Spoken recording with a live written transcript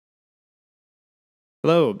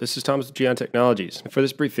Hello, this is Thomas with Geon Technologies. For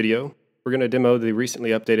this brief video, we're going to demo the recently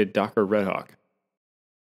updated Docker REDHAWK.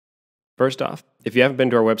 First off, if you haven't been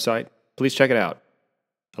to our website, please check it out.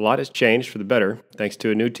 A lot has changed for the better thanks to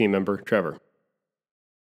a new team member, Trevor.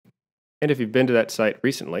 And if you've been to that site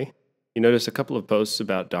recently, you notice a couple of posts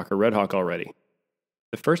about Docker REDHAWK already.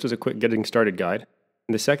 The first was a quick getting started guide,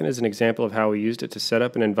 and the second is an example of how we used it to set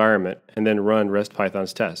up an environment and then run REST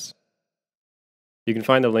Python's tests. You can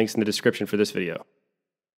find the links in the description for this video.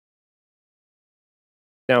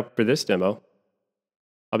 Now, for this demo,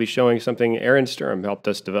 I'll be showing something Aaron Sturm helped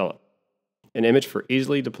us develop. An image for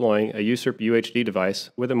easily deploying a USRP UHD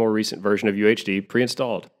device with a more recent version of UHD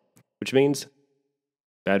pre-installed, which means,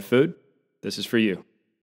 bad food, this is for you.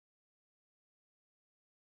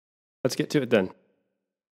 Let's get to it then.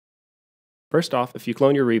 First off, if you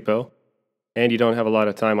clone your repo, and you don't have a lot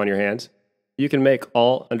of time on your hands, you can make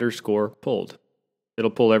all_pulled. It'll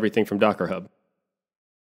pull everything from Docker Hub.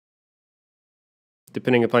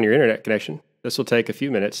 Depending upon your internet connection, this will take a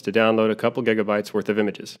few minutes to download a couple gigabytes worth of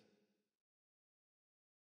images.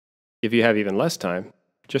 If you have even less time,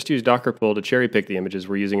 just use Docker pull to cherry pick the images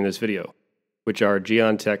we're using in this video, which are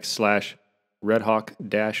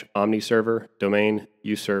geontech/REDHAWK-OMNISERVER domain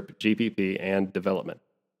USRP GPP and development.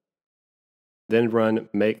 Then run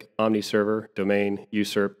make OMNISERVER domain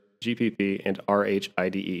USRP GPP and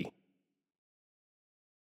RHIDE.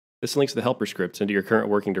 This links the helper scripts into your current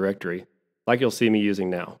working directory, like you'll see me using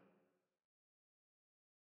now.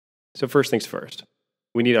 So first things first,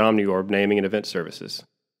 we need OmniORB naming and event services.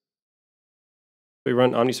 We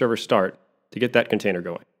run OmniServer start to get that container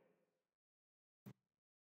going.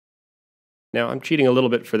 Now I'm cheating a little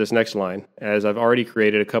bit for this next line, as I've already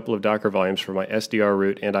created a couple of Docker volumes for my SDR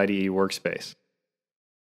root and IDE workspace.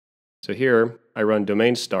 So here I run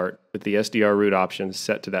domain start with the SDR root options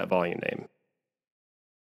set to that volume name.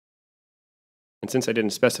 And since I didn't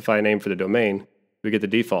specify a name for the domain, we get the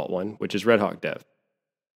default one, which is REDHAWK dev.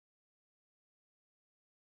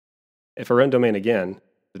 If I run domain again,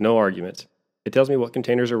 with no arguments, it tells me what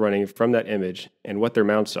containers are running from that image and what their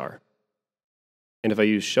mounts are. And if I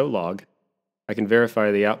use show log, I can verify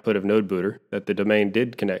the output of node booter that the domain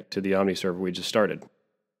did connect to the OmniServer we just started.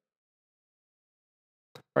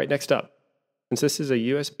 Alright, next up, since this is a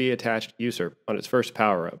USB attached USRP on its first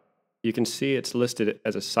power up, you can see it's listed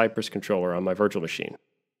as a Cypress controller on my virtual machine.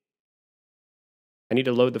 I need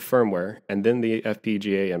to load the firmware and then the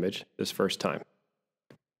FPGA image this first time.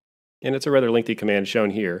 And it's a rather lengthy command shown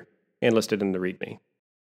here and listed in the README.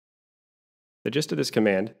 The gist of this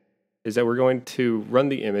command is that we're going to run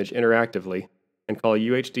the image interactively and call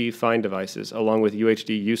UHD find devices along with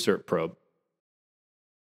UHD USRP probe.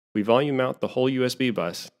 We volume mount the whole USB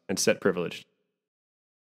bus and set privileged.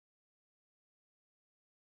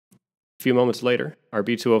 A few moments later, our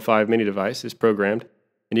B205mini device is programmed,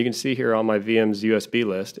 and you can see here on my VM's USB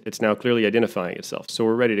list, it's now clearly identifying itself, so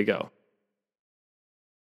we're ready to go.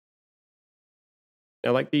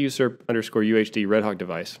 Now, like the USRP_UHD REDHAWK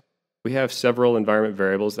device, we have several environment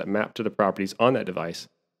variables that map to the properties on that device,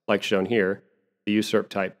 like shown here, the USRP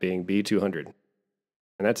type being B200.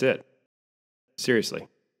 And that's it. Seriously.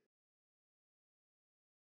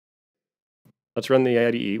 Let's run the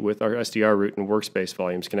IDE with our SDR root and workspace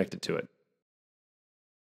volumes connected to it.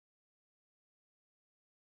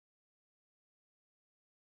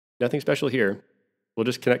 Nothing special here. We'll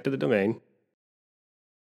just connect to the domain.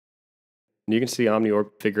 And you can see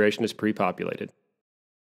OmniORB configuration is pre-populated.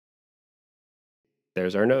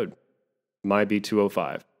 There's our node, my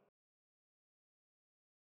B205.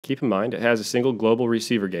 Keep in mind it has a single global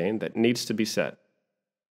receiver gain that needs to be set.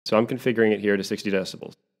 So I'm configuring it here to 60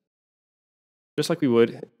 decibels. Just like we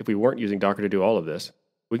would if we weren't using Docker to do all of this,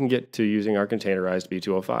 we can get to using our containerized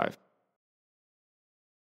B205.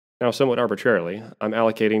 Now, somewhat arbitrarily, I'm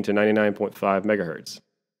allocating to 99.5 megahertz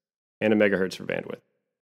and a megahertz for bandwidth.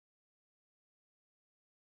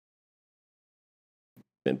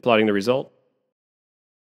 Then plotting the result,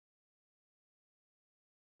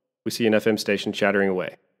 we see an FM station chattering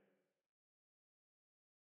away.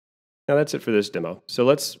 Now that's it for this demo, so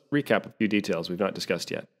let's recap a few details we've not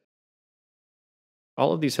discussed yet.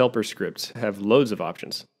 All of these helper scripts have loads of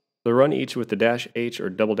options, so run each with the -h or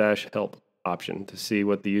 ~help option to see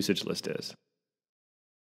what the usage list is.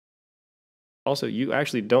 Also, you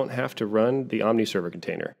actually don't have to run the OmniServer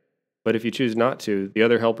container, but if you choose not to, the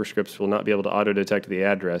other helper scripts will not be able to auto-detect the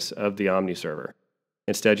address of the OmniServer.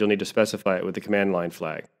 Instead, you'll need to specify it with the command line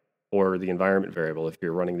flag, or the environment variable if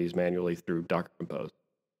you're running these manually through Docker Compose.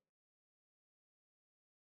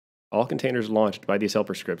 All containers launched by these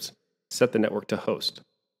helper scripts set the network to host.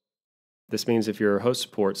 This means if your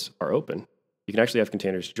host ports are open, you can actually have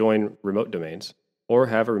containers join remote domains, or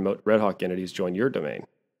have a remote REDHAWK entities join your domain.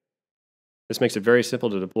 This makes it very simple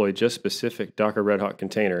to deploy just specific Docker REDHAWK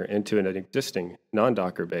container into an existing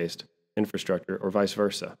non-Docker based infrastructure or vice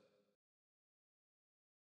versa.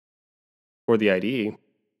 For the IDE,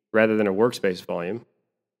 rather than a workspace volume,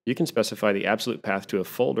 you can specify the absolute path to a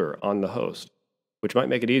folder on the host, which might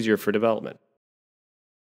make it easier for development.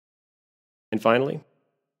 And finally,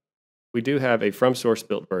 we do have a from source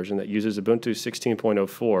built version that uses Ubuntu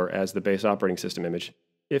 16.04 as the base operating system image,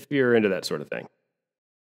 if you're into that sort of thing.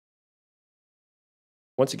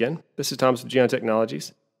 Once again, this is Thomas with Geon Technologies,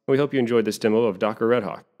 and we hope you enjoyed this demo of Docker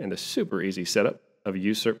REDHAWK and the super easy setup of a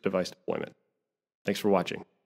USRP device deployment. Thanks for watching.